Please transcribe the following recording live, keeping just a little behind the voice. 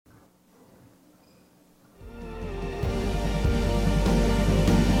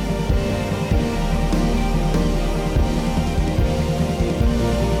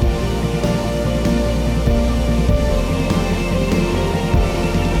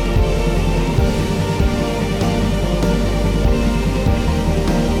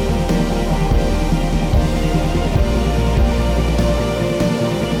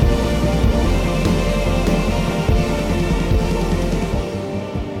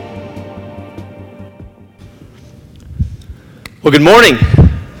Well, good morning.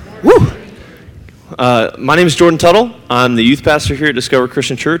 Woo. My name is Jordan Tuttle. I'm the youth pastor here at Discover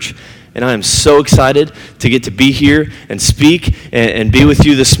Christian Church, and I am so excited to get to be here and speak and be with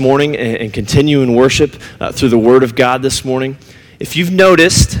you this morning and continue in worship through the Word of God this morning. If you've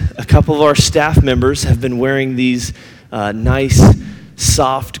noticed, a couple of our staff members have been wearing these nice,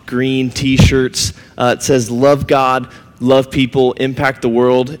 soft green t-shirts. It says, "Love God, love people, impact the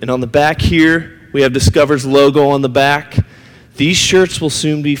world." And on the back here, we have Discover's logo on the back. These shirts will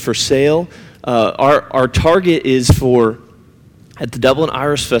soon be for sale. Our target is for, at the Dublin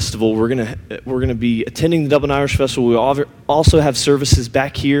Irish Festival, we're gonna be attending the Dublin Irish Festival. We also have services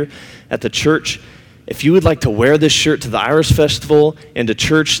back here at the church. If you would like to wear this shirt to the Irish Festival and to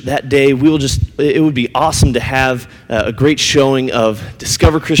church that day, it would be awesome to have a great showing of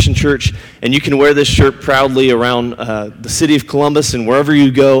Discover Christian Church, and you can wear this shirt proudly around the city of Columbus and wherever you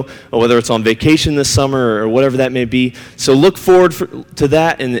go, or whether it's on vacation this summer or whatever that may be. So look forward to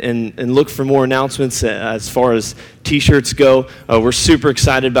that and look for more announcements as far as t-shirts go. We're super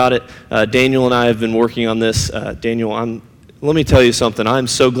excited about it. Daniel and I have been working on this. Let me tell you something. I'm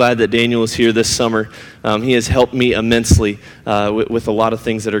so glad that Daniel is here this summer. He has helped me immensely with a lot of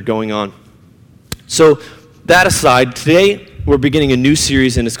things that are going on. So that aside, today we're beginning a new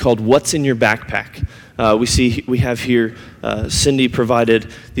series, and it's called What's in Your Backpack? We have here, Cindy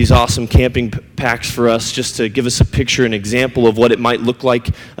provided these awesome camping packs for us just to give us a picture, an example of what it might look like,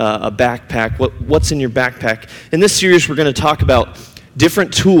 a backpack. What's in your backpack? In this series, we're going to talk about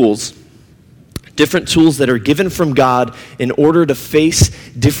different tools that are given from God in order to face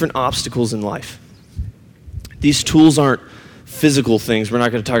different obstacles in life. These tools aren't physical things. We're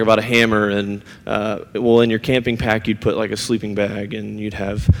not going to talk about a hammer and, in your camping pack, you'd put like a sleeping bag and you'd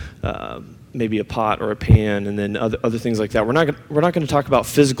have maybe a pot or a pan and then other things like that. We're not going to talk about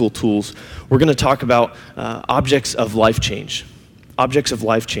physical tools. We're going to talk about objects of life change. Objects of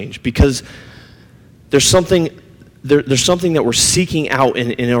life change, because there's something that we're seeking out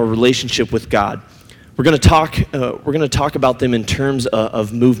in our relationship with God. We're going to talk about them in terms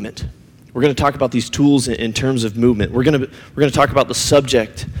of movement. We're going to talk about these tools in terms of movement. We're going to talk about the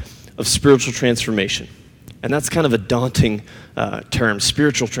subject of spiritual transformation, and that's kind of a daunting term,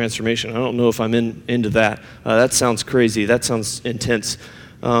 spiritual transformation. I don't know if I'm into that. That sounds crazy. That sounds intense.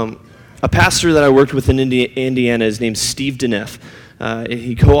 A pastor that I worked with in Indiana is named Steve Deneff.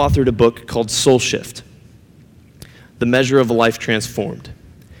 He co-authored a book called Soul Shift: The Measure of a Life Transformed.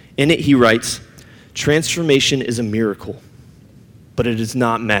 In it, he writes, "Transformation is a miracle, but it is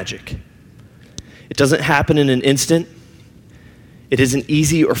not magic. It doesn't happen in an instant. It isn't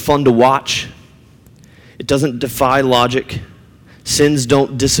easy or fun to watch. It doesn't defy logic. Sins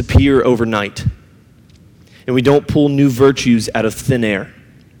don't disappear overnight. And we don't pull new virtues out of thin air.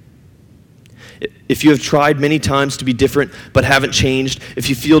 If you have tried many times to be different but haven't changed, if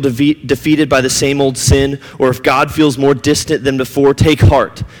you feel defeated by the same old sin, or if God feels more distant than before, take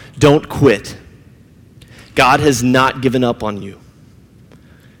heart. Don't quit. God has not given up on you.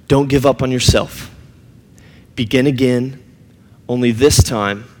 Don't give up on yourself. Begin again, only this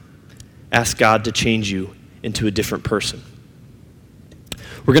time, ask God to change you into a different person."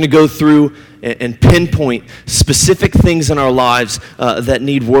 We're going to go through and pinpoint specific things in our lives that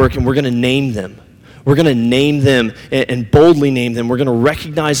need work, and we're going to name them. We're going to name them and boldly name them. We're going to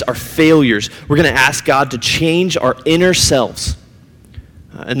recognize our failures. We're going to ask God to change our inner selves.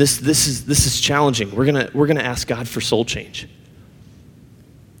 And this is challenging. We're going to ask God for soul change.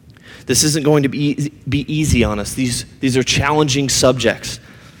 This isn't going to be easy on us. These are challenging subjects.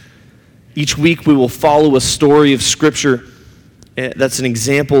 Each week we will follow a story of Scripture that's an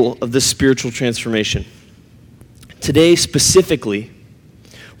example of this spiritual transformation. Today specifically,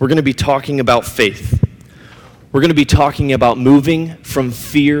 we're going to be talking about faith. We're going to be talking about moving from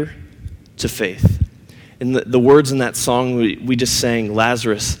fear to faith. And the words in that song we just sang,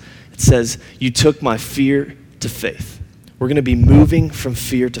 Lazarus, it says, "You took my fear to faith." We're going to be moving from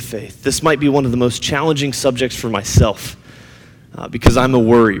fear to faith. This might be one of the most challenging subjects for myself because I'm a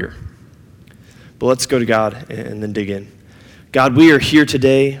worrier. But let's go to God and then dig in. God, we are here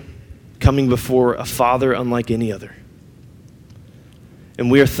today coming before a Father unlike any other.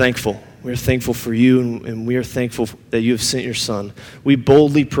 And we are thankful. We are thankful for you, and we are thankful that you have sent your Son. We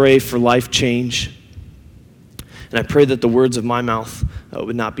boldly pray for life change. And I pray that the words of my mouth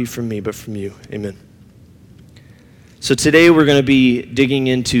would not be from me, but from you. Amen. So today we're going to be digging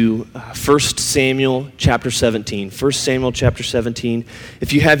into 1 Samuel chapter 17. 1 Samuel chapter 17.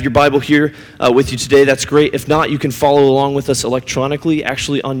 If you have your Bible here with you today, that's great. If not, you can follow along with us electronically.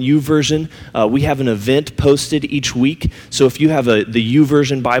 Actually, on YouVersion, we have an event posted each week. So if you have the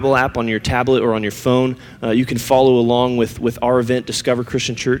YouVersion Bible app on your tablet or on your phone, you can follow along with our event, Discover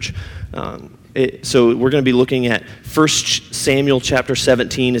Christian Church. So we're going to be looking at 1 Samuel chapter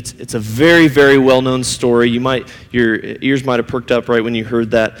 17. It's a very, very well-known story. Your ears might have perked up right when you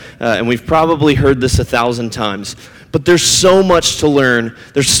heard that, and we've probably heard this 1,000 times. But there's so much to learn.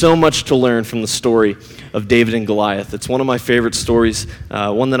 There's so much to learn from the story of David and Goliath. It's one of my favorite stories,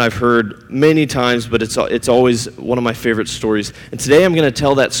 one that I've heard many times, but it's always one of my favorite stories. And today I'm going to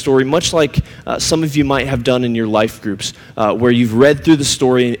tell that story much like some of you might have done in your life groups, where you've read through the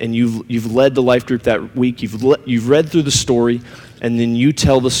story and you've led the life group that week. You've read through the story, and then you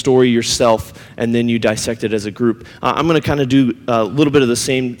tell the story yourself, and then you dissect it as a group. I'm going to kind of do a little bit of the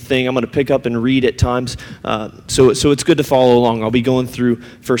same thing. I'm going to pick up and read at times, so it's good to follow along. I'll be going through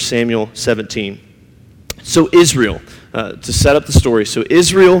 1 Samuel 17. So Israel, to set up the story, so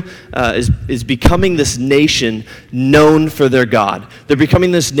Israel is becoming this nation known for their God. They're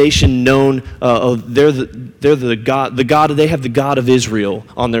becoming this nation known. They're the God. They have the God of Israel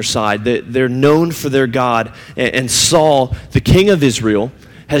on their side. They're known for their God. And Saul, the king of Israel,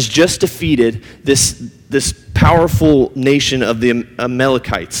 has just defeated this powerful nation of the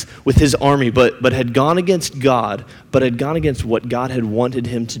Amalekites with his army, but had gone against God, but had gone against what God had wanted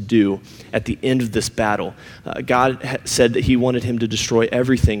him to do at the end of this battle. God said that he wanted him to destroy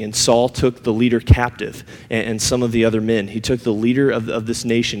everything, and Saul took the leader captive and some of the other men. He took the leader of this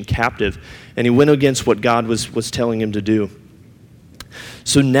nation captive, and he went against what God was telling him to do.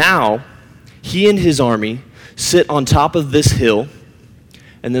 So now, he and his army sit on top of this hill,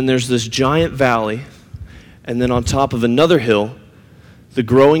 and then there's this giant valley, and then on top of another hill, the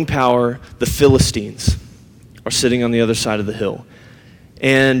growing power, the Philistines, are sitting on the other side of the hill.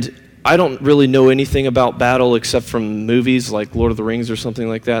 And I don't really know anything about battle except from movies like Lord of the Rings or something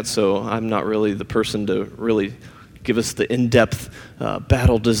like that, so I'm not really the person to really give us the in-depth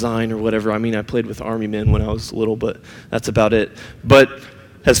battle design or whatever. I mean, I played with army men when I was little, but that's about it. But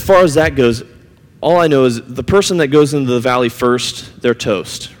as far as that goes, all I know is the person that goes into the valley first, they're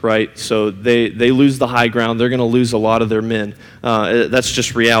toast, right? So they lose the high ground. They're going to lose a lot of their men. That's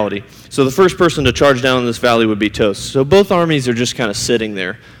just reality. So the first person to charge down in this valley would be toast. So both armies are just kind of sitting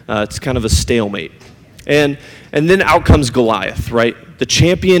there. It's kind of a stalemate. And then out comes Goliath, right? The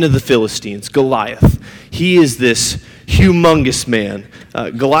champion of the Philistines, Goliath. He is this humongous man.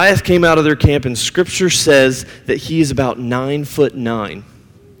 Goliath came out of their camp, and Scripture says that he is about 9'9".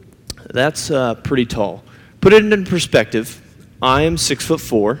 That's pretty tall. Put it in perspective. I am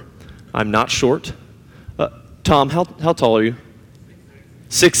 6'4". I'm not short. Tom, how tall are you?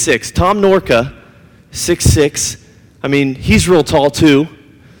 6'6". Tom Norca, 6'6". I mean, he's real tall too.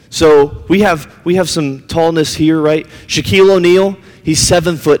 So we have some tallness here, right? Shaquille O'Neal, he's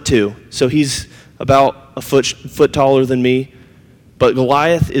 7'2". So he's about a foot taller than me. But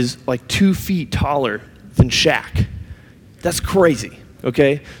Goliath is like 2 feet taller than Shaq. That's crazy.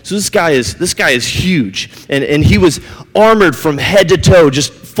 Okay, so this guy is huge, and he was armored from head to toe,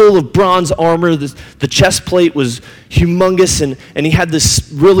 just full of bronze armor. The chest plate was humongous, and he had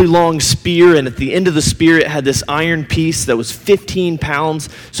this really long spear, and at the end of the spear it had this iron piece that was 15 pounds.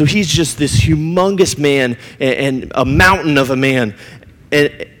 So he's just this humongous man and a mountain of a man,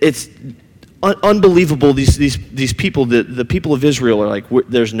 and it's unbelievable. These people, the people of Israel, are like,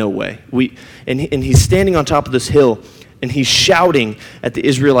 there's no way. And he's standing on top of this hill, and he's shouting at the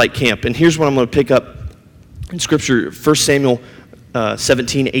Israelite camp. And here's what I'm going to pick up in Scripture, 1 Samuel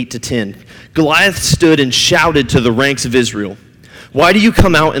 17, 8-10. Goliath stood and shouted to the ranks of Israel, "Why do you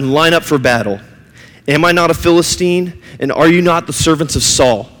come out and line up for battle? Am I not a Philistine, and are you not the servants of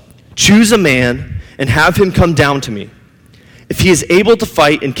Saul? Choose a man and have him come down to me. If he is able to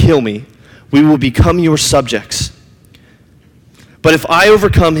fight and kill me, we will become your subjects. But if I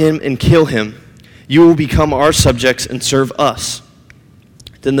overcome him and kill him, you will become our subjects and serve us."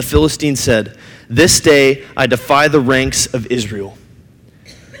 Then the Philistine said, "This day I defy the ranks of Israel.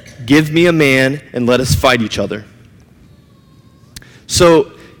 Give me a man and let us fight each other."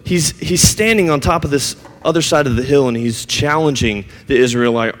 So he's standing on top of this other side of the hill, and he's challenging the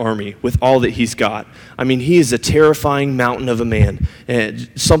Israelite army with all that he's got. I mean, he is a terrifying mountain of a man, and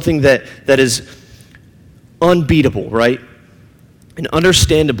something that is unbeatable, right? And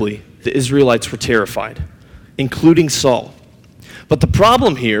understandably, the Israelites were terrified, including Saul. But the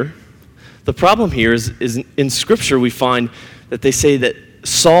problem here is in Scripture we find that they say that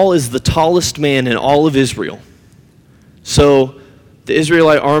Saul is the tallest man in all of Israel. So the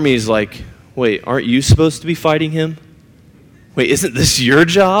Israelite army is like, wait, aren't you supposed to be fighting him? Wait, isn't this your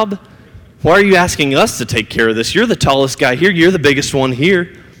job? Why are you asking us to take care of this? You're the tallest guy here. You're the biggest one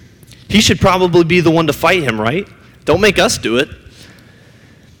here. He should probably be the one to fight him, right? Don't make us do it.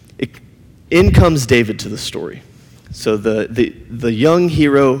 In comes David to the story. So the young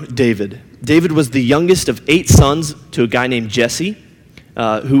hero, David. David was the youngest of 8 sons to a guy named Jesse,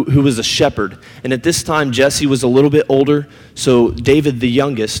 who was a shepherd. And at this time, Jesse was a little bit older, so David, the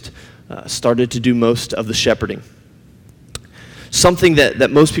youngest, started to do most of the shepherding. Something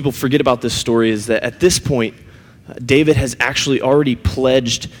that most people forget about this story is that at this point, David has actually already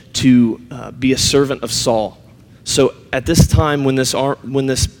pledged to be a servant of Saul. So at this time, when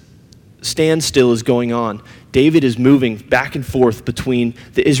this standstill is going on, David is moving back and forth between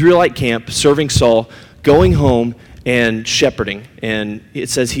the Israelite camp, serving Saul, going home, and shepherding. And it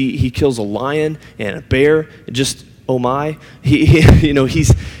says he kills a lion and a bear. Just oh my,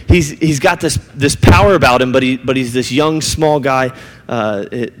 he's got this power about him, but he's this young small guy.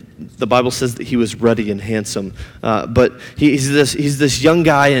 The Bible says that he was ruddy and handsome, but he's this young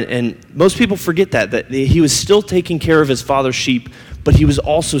guy, and most people forget that he was still taking care of his father's sheep, but he was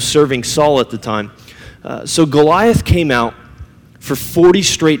also serving Saul at the time. So Goliath came out for 40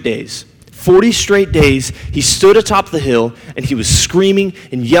 straight days. 40 straight days, he stood atop the hill, and he was screaming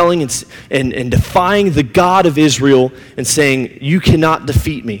and yelling and defying the God of Israel and saying, "You cannot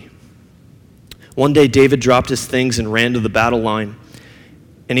defeat me." One day, David dropped his things and ran to the battle line,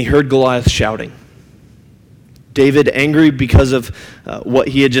 and he heard Goliath shouting. David, angry because of what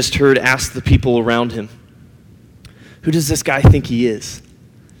he had just heard, asked the people around him, "Who does this guy think he is?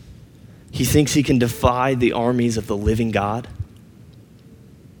 He thinks he can defy the armies of the living God?"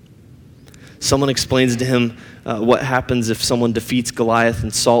 Someone explains to him what happens if someone defeats Goliath,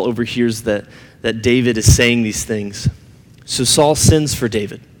 and Saul overhears that David is saying these things. So Saul sends for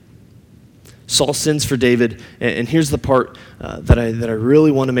David. Saul sends for David, and here's the part that I really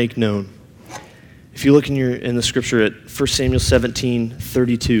want to make known. If you look in the scripture at 1 Samuel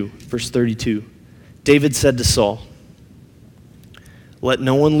 17:32, verse 32, David said to Saul, "Let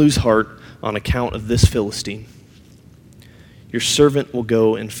no one lose heart on account of this Philistine. Your servant will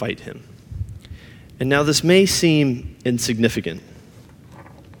go and fight him." And now this may seem insignificant,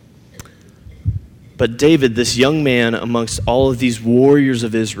 but David, this young man amongst all of these warriors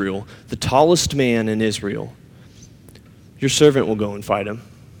of Israel, the tallest man in Israel, your servant will go and fight him.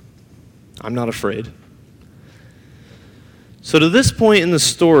 I'm not afraid. So to this point in the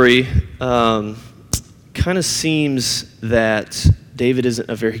story, kind of seems that David isn't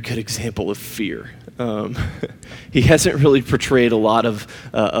a very good example of fear. He hasn't really portrayed a lot of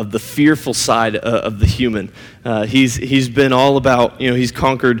the fearful side of the human. He's been all about, he's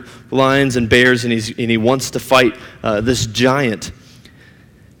conquered lions and bears, and he wants to fight this giant.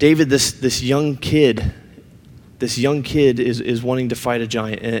 David, this young kid is wanting to fight a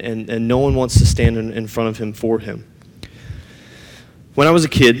giant, and no one wants to stand in front of him for him. When I was a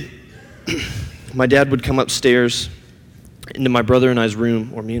kid, my dad would come upstairs into my brother and I's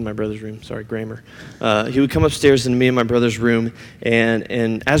room, or me and my brother's room, sorry, grammar. He would come upstairs into me and my brother's room,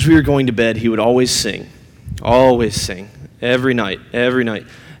 and as we were going to bed, he would always sing, every night.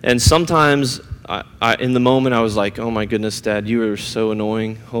 And sometimes, in the moment, I was like, "Oh my goodness, Dad, you are so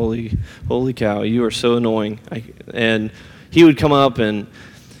annoying. Holy cow, you are so annoying." And he would come up, and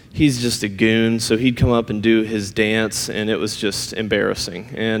he's just a goon, so he'd come up and do his dance, and it was just embarrassing.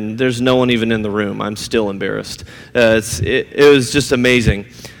 And there's no one even in the room. I'm still embarrassed. It was just amazing.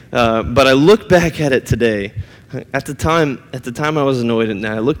 But I look back at it today. At the time I was annoyed, and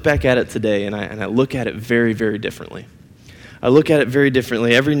I look back at it today, and I look at it very, very differently. I look at it very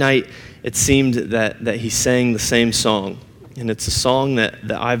differently. Every night, it seemed that he sang the same song, and it's a song that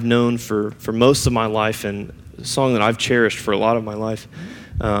I've known for most of my life, and a song that I've cherished for a lot of my life.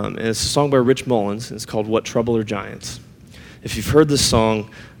 And it's a song by Rich Mullins, and it's called "What Trouble Are Giants." If you've heard this song,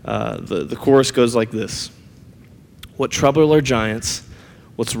 the chorus goes like this: "What trouble are giants?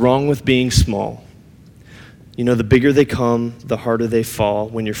 What's wrong with being small? The bigger they come, the harder they fall.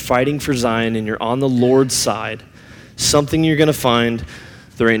 When you're fighting for Zion and you're on the Lord's side, something you're going to find,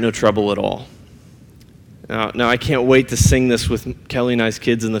 there ain't no trouble at all." Now, I can't wait to sing this with Kelly and I's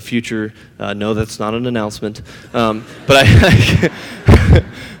kids in the future. No, that's not an announcement. But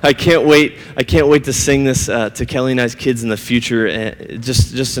I can't wait. I can't wait to sing this to Kelly and I's kids in the future.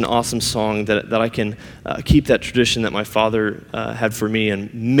 Just an awesome song that I can keep that tradition that my father had for me,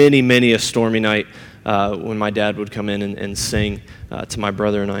 and many a stormy night when my dad would come in and sing to my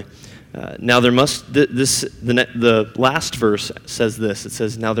brother and I. Now the last verse says this. It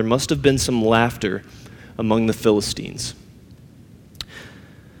says, "Now there must have been some laughter among the Philistines.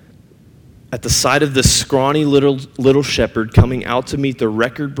 At the sight of this scrawny little shepherd coming out to meet the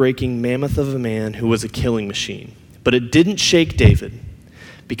record-breaking mammoth of a man who was a killing machine. But it didn't shake David,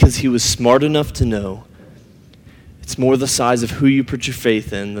 because he was smart enough to know it's more the size of who you put your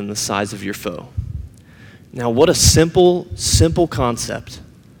faith in than the size of your foe. Now, what a simple concept,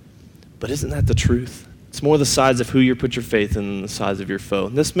 but isn't that the truth? It's more the size of who you put your faith in than the size of your foe.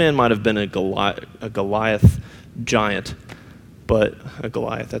 And this man might have been a Goliath giant, but a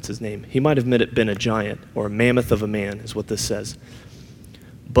Goliath, that's his name. He might have been a giant or a mammoth of a man is what this says.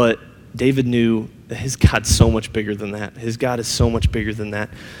 But David knew that his God's so much bigger than that. His God is so much bigger than that.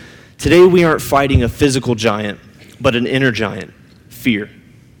 Today we aren't fighting a physical giant, but an inner giant, fear.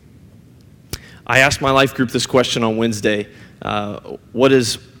 I asked my life group this question on Wednesday. What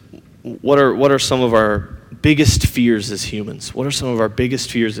are some of our biggest fears as humans? What are some of our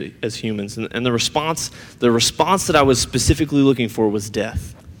biggest fears as humans? And the response that I was specifically looking for was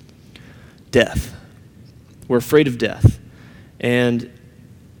death. Death. We're afraid of death. And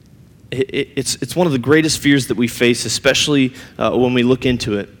it's one of the greatest fears that we face, especially when we look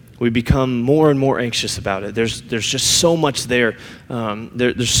into it. We become more and more anxious about it. There's just so much there.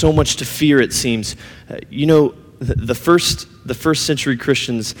 There's so much to fear, it seems. The first century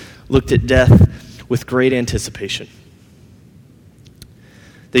Christians looked at death with great anticipation.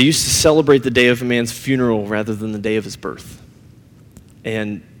 They used to celebrate the day of a man's funeral rather than the day of his birth.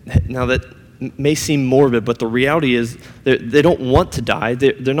 And now that may seem morbid, but the reality is they don't want to die.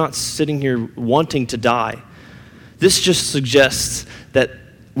 They're not sitting here wanting to die. This just suggests that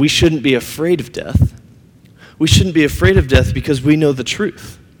we shouldn't be afraid of death. We shouldn't be afraid of death because we know the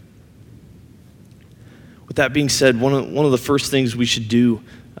truth. With that being said, one of the first things we should do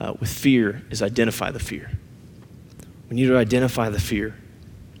with fear is identify the fear. We need to identify the fear.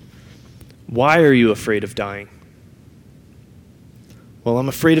 Why are you afraid of dying? Well, I'm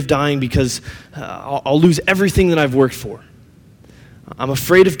afraid of dying because I'll lose everything that I've worked for. I'm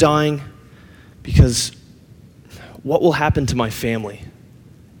afraid of dying because what will happen to my family?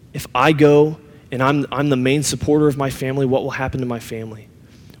 If I go and I'm the main supporter of my family, what will happen to my family?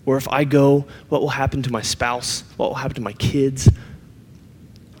 Or if I go, what will happen to my spouse? What will happen to my kids?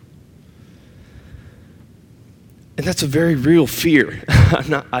 And that's a very real fear.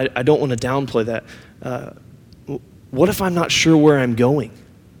 I don't want to downplay that. What if I'm not sure where I'm going?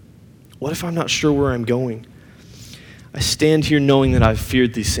 What if I'm not sure where I'm going? I stand here knowing that I've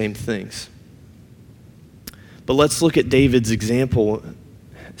feared these same things. But let's look at David's example.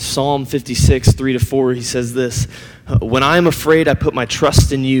 Psalm 56, 3-4, he says this, "When I am afraid, I put my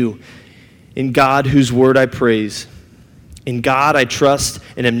trust in you, in God whose word I praise. In God I trust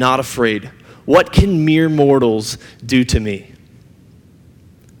and am not afraid. What can mere mortals do to me?"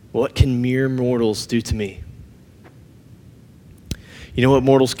 What can mere mortals do to me? You know what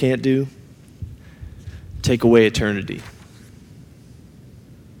mortals can't do? Take away eternity.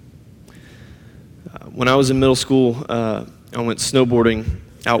 When I was in middle school, I went snowboarding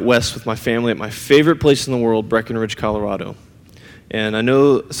out west with my family at my favorite place in the world, Breckenridge, Colorado. And I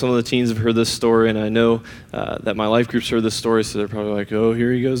know some of the teens have heard this story, and I know that my life group's heard this story, so they're probably like, oh,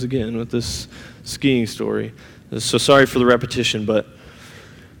 here he goes again with this skiing story. So sorry for the repetition, but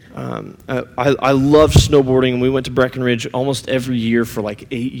I loved snowboarding, and we went to Breckenridge almost every year for like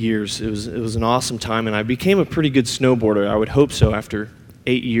 8 years. It was an awesome time, and I became a pretty good snowboarder. I would hope so after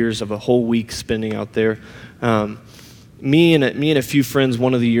 8 years of a whole week spending out there. Me and a few friends,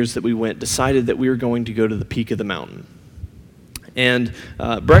 one of the years that we went, decided that we were going to go to the peak of the mountain. And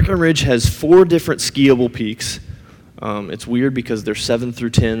Breckenridge has 4 different skiable peaks. It's weird because they're 7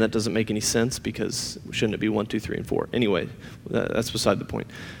 through 10. That doesn't make any sense because shouldn't it be 1, 2, 3, and 4? Anyway, that's beside the point.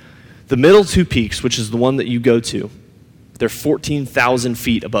 The middle 2 peaks, which is the one that you go to, they're 14,000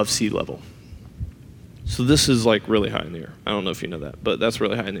 feet above sea level. So this is like really high in the air. I don't know if you know that, but that's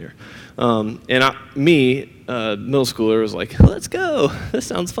really high in the air. Middle schooler, was like, let's go. This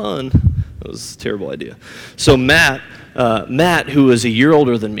sounds fun. It was a terrible idea. So Matt, who was a year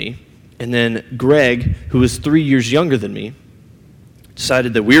older than me, and then Greg, who was 3 years younger than me,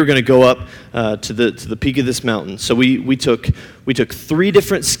 decided that we were going to go up to the peak of this mountain. So we took 3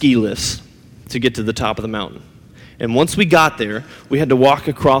 different ski lifts to get to the top of the mountain. And once we got there, we had to walk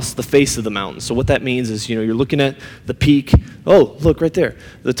across the face of the mountain. So what that means is, you're looking at the peak. Oh, look right there,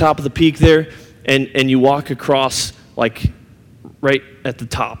 the top of the peak there, and you walk across like right at the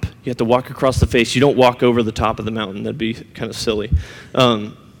top. You have to walk across the face. You don't walk over the top of the mountain. That'd be kind of silly.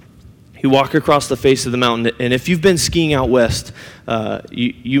 You walk across the face of the mountain, and if you've been skiing out west,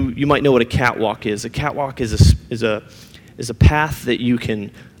 you might know what a catwalk is. A catwalk is a path that you can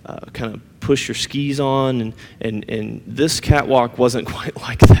kind of push your skis on, and this catwalk wasn't quite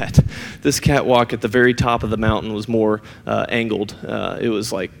like that. This catwalk at the very top of the mountain was more angled. It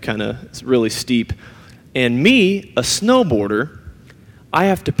was like kind of really steep. And me, a snowboarder, I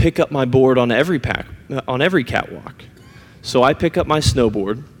have to pick up my board on every catwalk. So I pick up my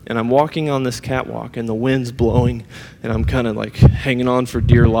snowboard, and I'm walking on this catwalk, and the wind's blowing, and I'm kind of like hanging on for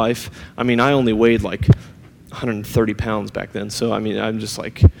dear life. I mean, I only weighed like 130 pounds back then, so I mean, I'm just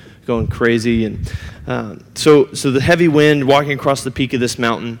like going crazy. And so the heavy wind, walking across the peak of this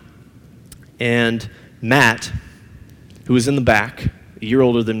mountain, and Matt, who was in the back, a year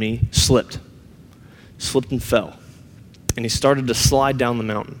older than me, slipped and fell. And he started to slide down the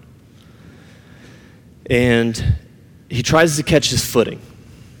mountain. And he tries to catch his footing.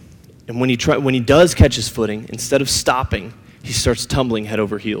 And when he does catch his footing, instead of stopping, he starts tumbling head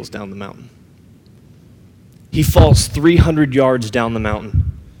over heels down the mountain. He falls 300 yards down the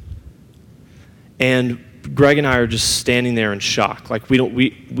mountain. And Greg and I are just standing there in shock. Like we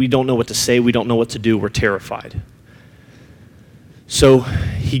don't know what to say, we don't know what to do, we're terrified. So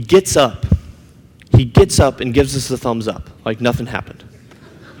he gets up and gives us the thumbs up, like nothing happened.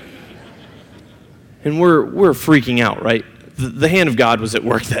 And we're freaking out, right? The hand of God was at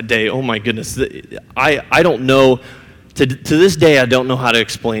work that day. Oh my goodness. I don't know, to this day, I don't know how to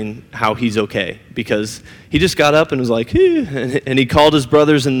explain how he's okay, because he just got up and was like, and he called his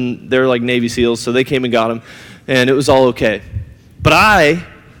brothers, and they're like Navy SEALs, so they came and got him, and it was all okay. But I,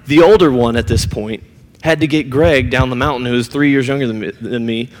 the older one at this point, had to get Greg down the mountain, who was 3 years younger than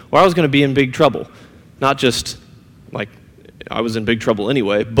me, or I was going to be in big trouble. Not just like I was in big trouble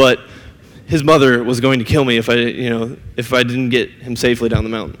anyway, but his mother was going to kill me if I didn't get him safely down the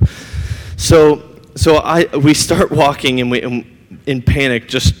mountain. So we start walking, and we in panic,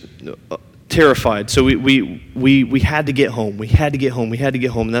 just terrified. So we had to get home. We had to get home,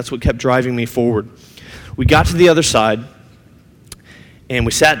 and that's what kept driving me forward. We got to the other side, and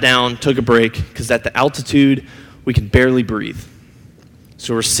we sat down, took a break, because at the altitude, we can barely breathe.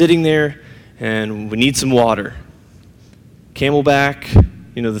 So we're sitting there, and we need some water. Camelback,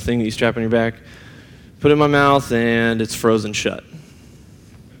 the thing that you strap on your back, put it in my mouth, and it's frozen shut.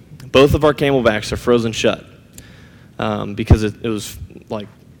 Both of our Camelbacks are frozen shut because it was like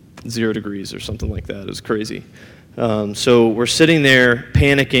 0 degrees or something like that. It was crazy. So we're sitting there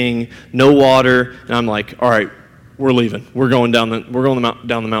panicking, no water, and I'm like, all right, we're leaving. We're going down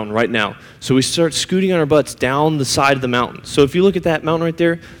the mountain right now. So we start scooting on our butts down the side of the mountain. So if you look at that mountain right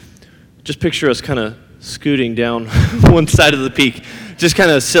there, just picture us kind of scooting down one side of the peak. Just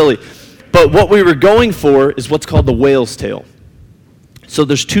kind of silly. But what we were going for is what's called the whale's tail. So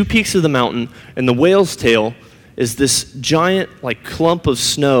there's 2 peaks of the mountain, and the whale's tail is this giant like clump of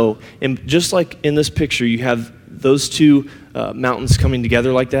snow. And just like in this picture, you have those 2 mountains coming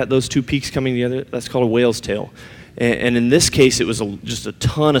together like that, those 2 peaks coming together. That's called a whale's tail. And in this case, it was just a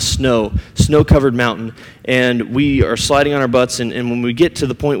ton of snow-covered mountain. And we are sliding on our butts, and when we get to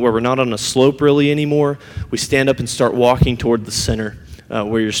the point where we're not on a slope really anymore, we stand up and start walking toward the center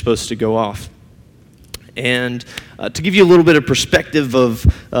where you're supposed to go off. And to give you a little bit of perspective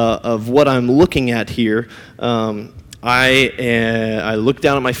of what I'm looking at here, I look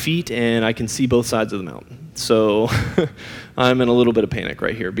down at my feet, and I can see both sides of the mountain. So I'm in a little bit of panic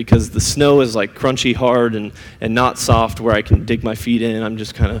right here, because the snow is like crunchy hard and not soft where I can dig my feet in. I'm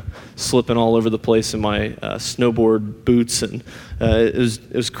just kind of slipping all over the place in my snowboard boots, and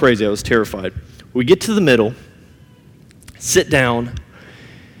it was crazy. I was terrified. We get to the middle, sit down,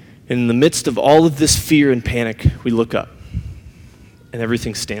 and in the midst of all of this fear and panic, we look up, and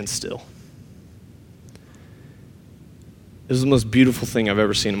everything stands still. It was the most beautiful thing I've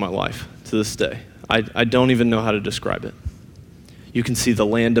ever seen in my life to this day. I don't even know how to describe it. You can see the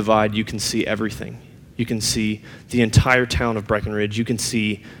land divide. You can see everything. You can see the entire town of Breckenridge. You can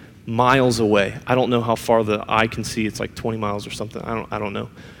see miles away. I don't know how far the eye can see. It's like 20 miles or something. I don't know.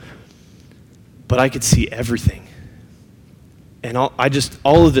 But I could see everything. And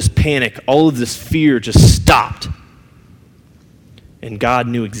all of this panic, all of this fear just stopped. And God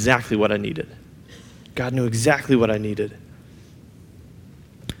knew exactly what I needed. God knew exactly what I needed.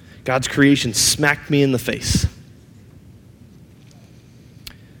 God's creation smacked me in the face.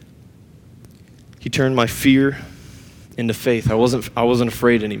 He turned my fear into faith. I wasn't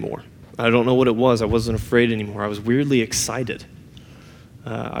afraid anymore. I don't know what it was. I wasn't afraid anymore. I was weirdly excited.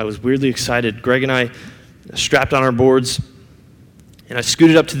 Greg and I strapped on our boards, and I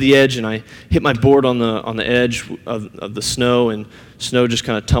scooted up to the edge, and I hit my board on the edge of the snow, and snow just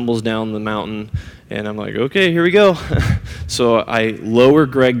kind of tumbles down the mountain. And I'm like, okay, here we go. So I lower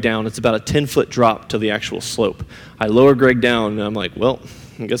Greg down. It's about a 10-foot drop to the actual slope. I lower Greg down, and I'm like, well,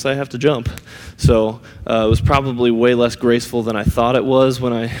 I guess I have to jump. So it was probably way less graceful than I thought it was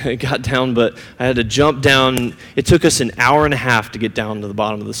when I got down, but I had to jump down. It took us an hour and a half to get down to the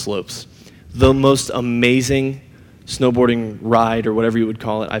bottom of the slopes. The most amazing snowboarding ride, or whatever you would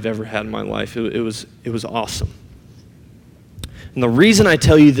call it, I've ever had in my life. It was awesome. And the reason I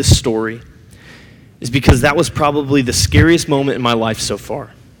tell you this story is because that was probably the scariest moment in my life so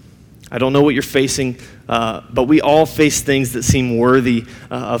far. I don't know what you're facing, but we all face things that seem worthy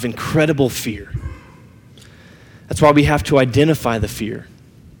of incredible fear. That's why we have to identify the fear.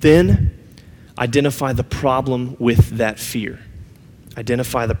 Then, identify the problem with that fear.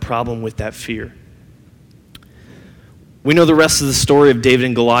 Identify the problem with that fear. We know the rest of the story of David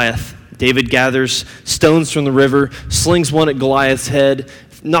and Goliath. David gathers stones from the river, slings one at Goliath's head,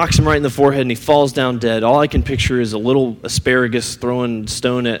 knocks him right in the forehead, and he falls down dead. All I can picture is a little asparagus throwing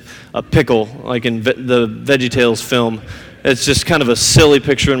stone at a pickle, like in the VeggieTales film. It's just kind of a silly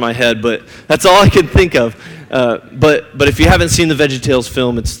picture in my head, but that's all I can think of. But if you haven't seen the VeggieTales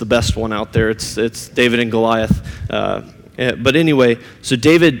film, it's the best one out there. It's David and Goliath. But anyway, so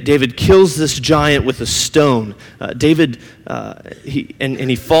David kills this giant with a stone.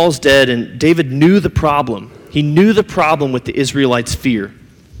 He falls dead, and David knew the problem. He knew the problem with the Israelites' fear.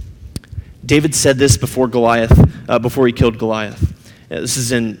 David said this before he killed Goliath. This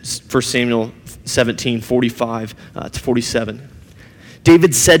is in 1 Samuel 17, 45 to 47.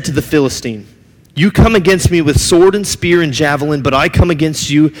 David said to the Philistine, "You come against me with sword and spear and javelin, but I come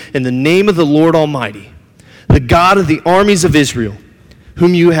against you in the name of the Lord Almighty, the God of the armies of Israel,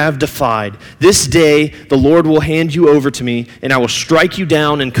 whom you have defied. This day the Lord will hand you over to me, and I will strike you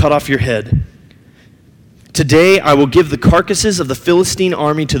down and cut off your head. Today I will give the carcasses of the Philistine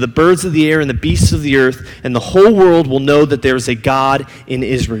army to the birds of the air and the beasts of the earth, and the whole world will know that there is a God in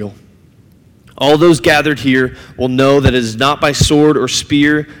Israel. All those gathered here will know that it is not by sword or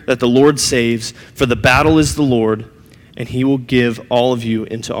spear that the Lord saves, for the battle is the Lord, and he will give all of you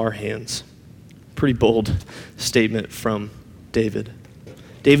into our hands." Pretty bold statement from David.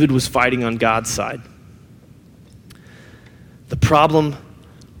 David was fighting on God's side. The problem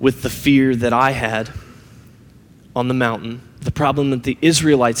with the fear that I had on the mountain, the problem that the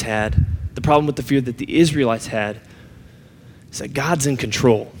Israelites had, the problem with the fear that the Israelites had, is that God's in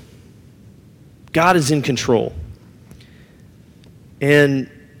control. God is in control. And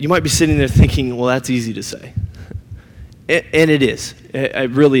you might be sitting there thinking, well, that's easy to say. And it is.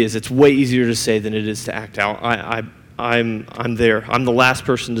 It really is. It's way easier to say than it is to act out. I'm there. I'm the last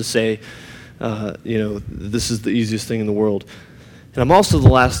person to say, this is the easiest thing in the world. And I'm also the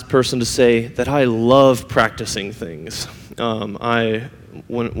last person to say that I love practicing things. When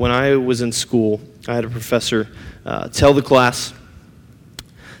I was in school, I had a professor tell the class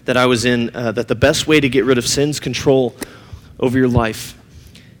that I was in that the best way to get rid of sin's control over your life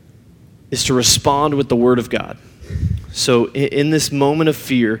is to respond with the Word of God. So in this moment of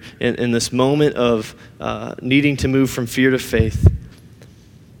fear, in this moment of needing to move from fear to faith,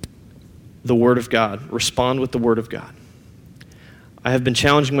 the Word of God, respond with the Word of God. I have been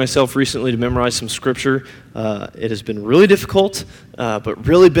challenging myself recently to memorize some scripture. It has been really difficult, but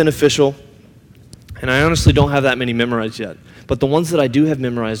really beneficial. And I honestly don't have that many memorized yet. But the ones that I do have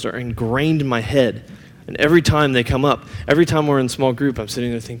memorized are ingrained in my head. And every time they come up, every time we're in a small group, I'm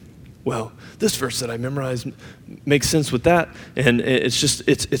sitting there thinking, well, this verse that I memorized makes sense with that. And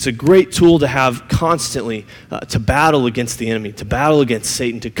it's a great tool to have constantly to battle against the enemy, to battle against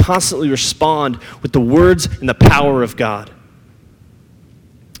Satan, to constantly respond with the words and the power of God.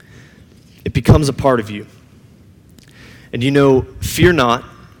 It becomes a part of you. And fear not.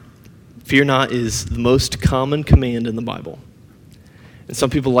 Fear not is the most common command in the Bible. And some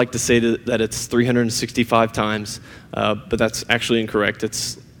people like to say that it's 365 times, but that's actually incorrect.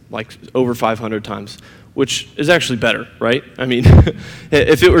 It's like over 500 times, which is actually better, right? I mean,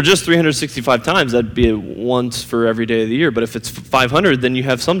 if it were just 365 times, that'd be once for every day of the year. But if it's 500, then you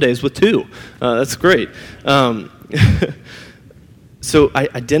have some days with two. That's great. So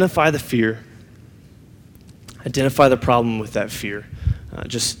identify the fear. Identify the problem with that fear.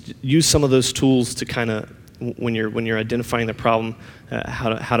 Just use some of those tools to kind of, when you're identifying the problem,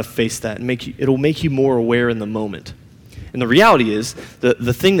 how to face that, and it'll make you more aware in the moment. And the reality is,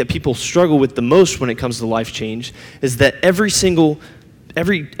 the thing that people struggle with the most when it comes to life change is that every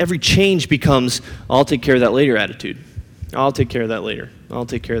change becomes, I'll take care of that later attitude. I'll take care of that later. I'll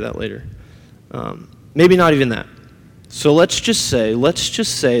take care of that later. Maybe not even that. So let's just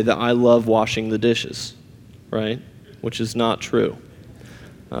say that I love washing the dishes, right? Which is not true.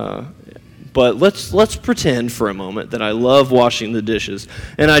 But let's pretend for a moment that I love washing the dishes,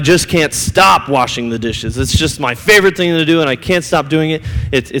 and I just can't stop washing the dishes. It's just my favorite thing to do, and I can't stop doing it.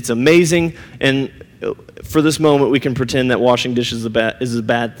 It's amazing, and for this moment, we can pretend that washing dishes is a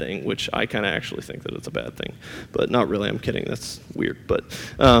bad thing, which I kind of actually think that it's a bad thing, but not really. I'm kidding. That's weird. But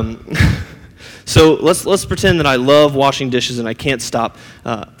so let's pretend that I love washing dishes and I can't stop.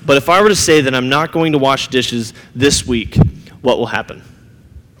 But if I were to say that I'm not going to wash dishes this week, what will happen?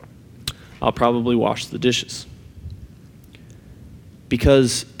 I'll probably wash the dishes.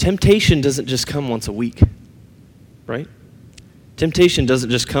 Because temptation doesn't just come once a week, right? Temptation doesn't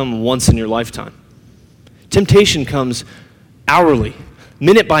just come once in your lifetime. Temptation comes hourly,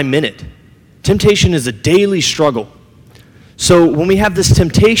 minute by minute. Temptation is a daily struggle. So when we have this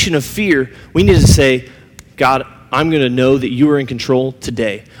temptation of fear, we need to say, God, I'm going to know that you are in control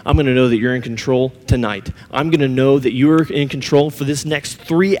today. I'm going to know that you're in control tonight. I'm going to know that you're in control for this next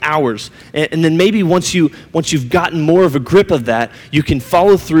 3 hours. And then maybe once you've gotten more of a grip of that, you can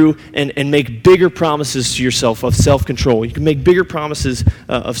follow through and make bigger promises to yourself of self-control. You can make bigger promises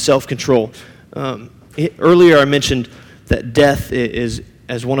of self-control. Earlier I mentioned that death is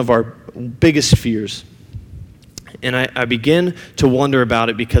as one of our biggest fears. And I begin to wonder about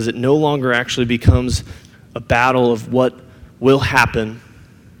it because it no longer actually becomes a battle of what will happen.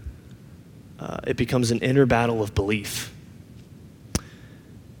 It becomes an inner battle of belief.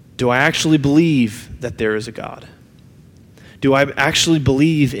 Do I actually believe that there is a God? Do I actually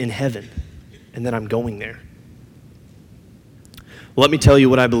believe in heaven and that I'm going there? Well, let me tell you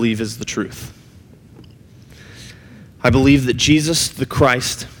what I believe is the truth. I believe that Jesus, the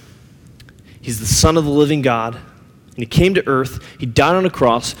Christ, he's the Son of the living God, and he came to earth, he died on a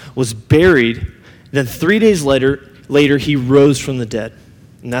cross, was buried, then 3 days later he rose from the dead.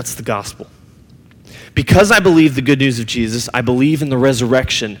 And that's the gospel. Because I believe the good news of Jesus, I believe in the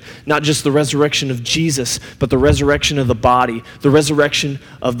resurrection. Not just the resurrection of Jesus, but the resurrection of the resurrection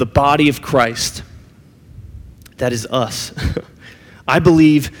of the body of Christ. That is us. I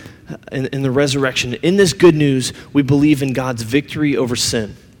believe in the resurrection. In this good news, we believe in God's victory over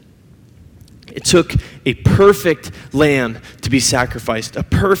sin. It took a perfect lamb to be sacrificed, a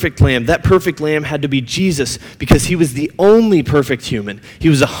perfect lamb. That perfect lamb had to be Jesus because he was the only perfect human. He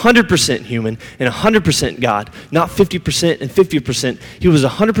was 100% human and 100% God, not 50% and 50%. He was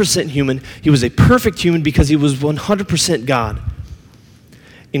 100% human. He was a perfect human because he was 100% God.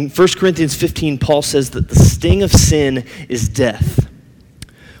 In 1 Corinthians 15, Paul says that the sting of sin is death.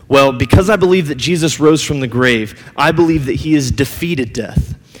 Well, because I believe that Jesus rose from the grave, I believe that he has defeated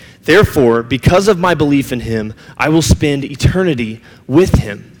death. Therefore, because of my belief in him, I will spend eternity with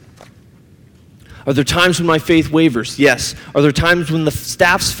him. Are there times when my faith wavers? Yes. Are there times when the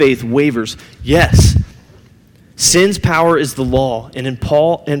staff's faith wavers? Yes. Sin's power is the law, and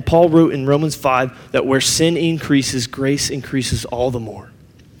Paul wrote in Romans 5 that where sin increases, grace increases all the more.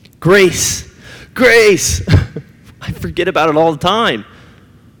 Grace. Grace. I forget about it all the time.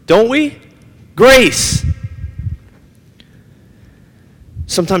 Don't we? Grace.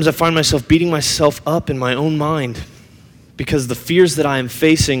 Sometimes I find myself beating myself up in my own mind because the fears that I am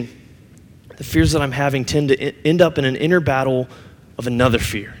facing, the fears that I'm having tend to end up in an inner battle of another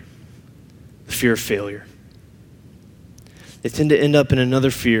fear, the fear of failure. They tend to end up in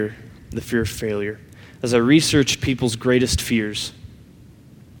another fear, the fear of failure. As I researched people's greatest fears,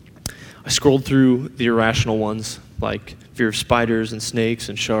 I scrolled through the irrational ones, like fear of spiders and snakes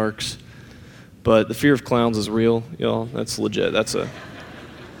and sharks, but the fear of clowns is real, y'all. That's legit.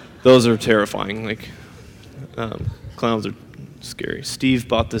 Those are terrifying. Clowns are scary. Steve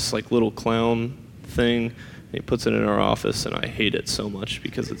bought this little clown thing, and he puts it in our office, and I hate it so much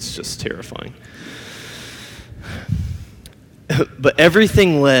because it's just terrifying. But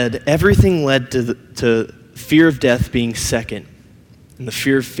everything led to fear of death being second, and the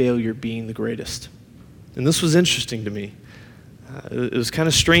fear of failure being the greatest. And this was interesting to me. It was kind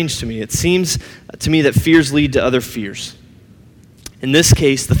of strange to me. It seems to me that fears lead to other fears. In this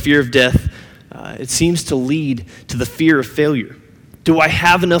case, the fear of death, it seems to lead to the fear of failure. Do I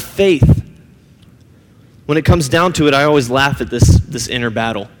have enough faith? When it comes down to it, I always laugh at this inner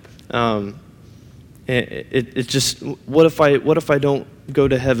battle. It just, what if I don't go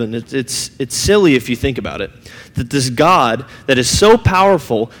to heaven? It's silly if you think about it. That this God that is so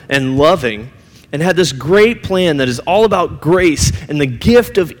powerful and loving and had this great plan that is all about grace and the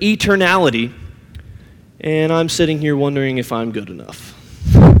gift of eternality, and I'm sitting here wondering if I'm good enough.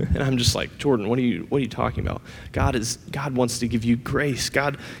 And I'm just like, Jordan, what are you talking about? God wants to give you grace.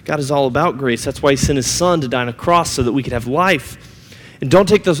 God is all about grace. That's why he sent his son to die on a cross so that we could have life. And don't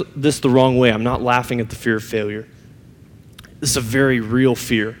take this the wrong way. I'm not laughing at the fear of failure. This is a very real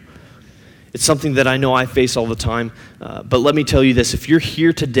fear. It's something that I know I face all the time. But let me tell you this, if you're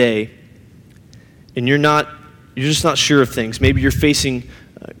here today and you're just not sure of things, maybe you're facing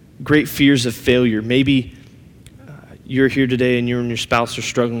great fears of failure, maybe you're here today and you and your spouse are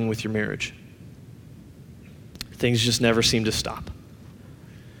struggling with your marriage. Things just never seem to stop.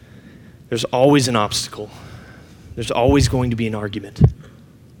 There's always an obstacle. There's always going to be an argument.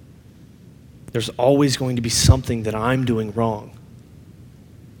 There's always going to be something that I'm doing wrong.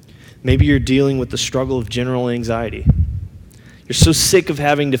 Maybe you're dealing with the struggle of general anxiety. You're so sick of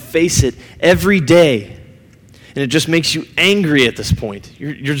having to face it every day, and it just makes you angry at this point.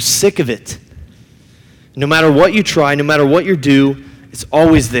 You're sick of it. No matter what you try, no matter what you do, it's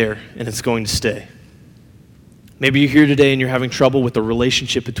always there, and it's going to stay. Maybe you're here today and you're having trouble with the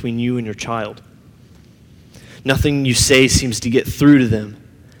relationship between you and your child. Nothing you say seems to get through to them.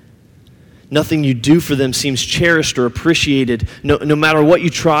 Nothing you do for them seems cherished or appreciated. No matter what you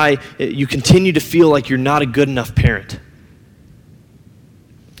try, you continue to feel like you're not a good enough parent.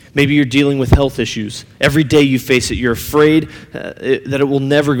 Maybe you're dealing with health issues. Every day you face it, you're afraid that it will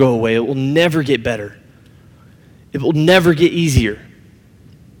never go away. It will never get better. It will never get easier.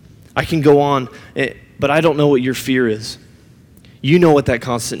 I can go on, but I don't know what your fear is. You know what that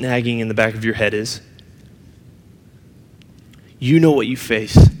constant nagging in the back of your head is. You know what you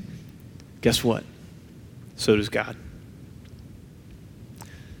face. Guess what? So does God.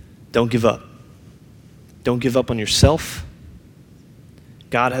 Don't give up. Don't give up on yourself.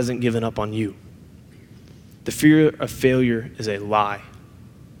 God hasn't given up on you. The fear of failure is a lie.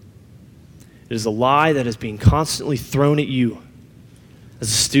 It is a lie that is being constantly thrown at you. As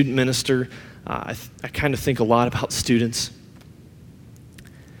a student minister, I kind of think a lot about students.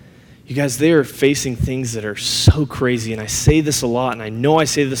 You guys, they are facing things that are so crazy, and I say this a lot, and I know I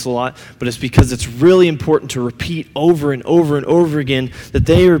say this a lot, but it's because it's really important to repeat over and over and over again that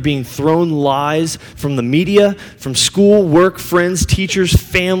they are being thrown lies from the media, from school, work, friends, teachers,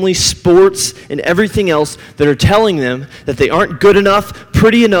 family, sports, and everything else that are telling them that they aren't good enough,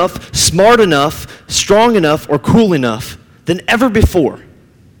 pretty enough, smart enough, strong enough, or cool enough than ever before.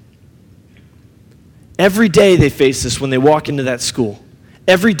 Every day they face this when they walk into that school.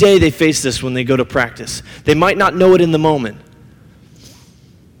 Every day they face this when they go to practice. They might not know it in the moment.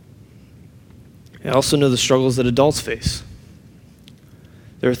 I also know the struggles that adults face.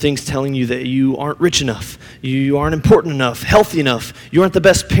 There are things telling you that you aren't rich enough, you aren't important enough, healthy enough, you aren't the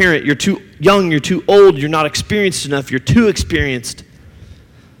best parent, you're too young, you're too old, you're not experienced enough, you're too experienced.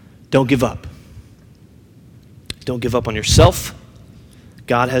 Don't give up. Don't give up on yourself.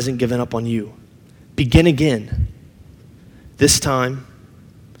 God hasn't given up on you. Begin again. This time,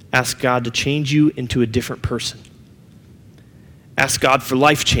 ask God to change you into a different person. Ask God for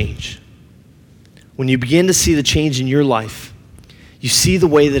life change. When you begin to see the change in your life, you see the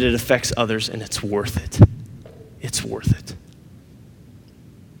way that it affects others, and it's worth it. It's worth it.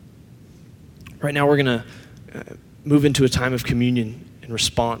 Right now, we're going to move into a time of communion and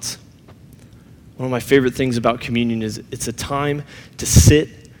response. One of my favorite things about communion is it's a time to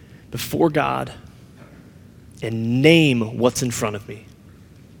sit before God and name what's in front of me.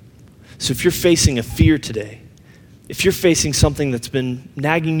 So if you're facing a fear today, if you're facing something that's been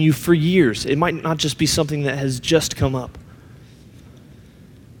nagging you for years, it might not just be something that has just come up.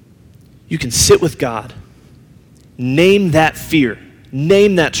 You can sit with God, name that fear,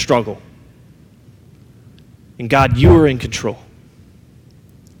 name that struggle. And God, you are in control.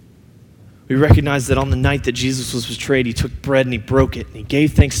 We recognize that on the night that Jesus was betrayed, he took bread and he broke it and he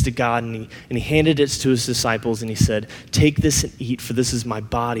gave thanks to God and he handed it to his disciples and he said, "Take this and eat, for this is my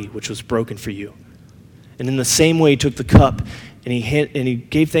body, which was broken for you." And in the same way, he took the cup and he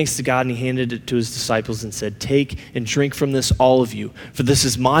gave thanks to God and he handed it to his disciples and said, "Take and drink from this, all of you, for this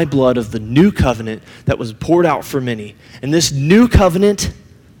is my blood of the new covenant that was poured out for many." And this new covenant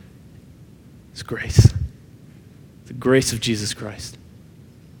is grace, the grace of Jesus Christ.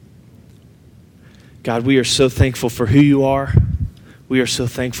 God, we are so thankful for who you are. We are so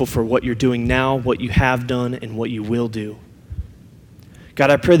thankful for what you're doing now, what you have done, and what you will do. God,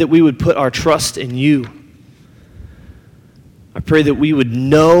 I pray that we would put our trust in you. I pray that we would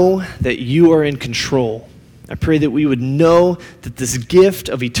know that you are in control. I pray that we would know that this gift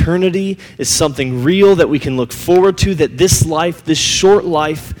of eternity is something real that we can look forward to, that this life, this short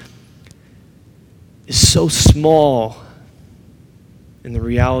life, is so small in the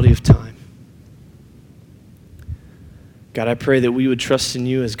reality of time. God, I pray that we would trust in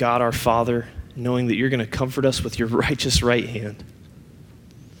you as God our Father, knowing that you're going to comfort us with your righteous right hand.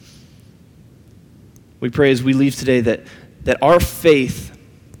 We pray as we leave today that our faith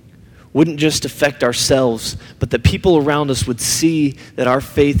wouldn't just affect ourselves, but that people around us would see that our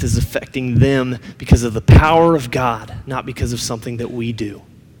faith is affecting them because of the power of God, not because of something that we do.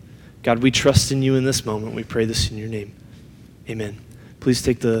 God, we trust in you in this moment. We pray this in your name. Amen. Please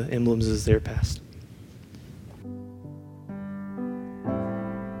take the emblems as they're passed.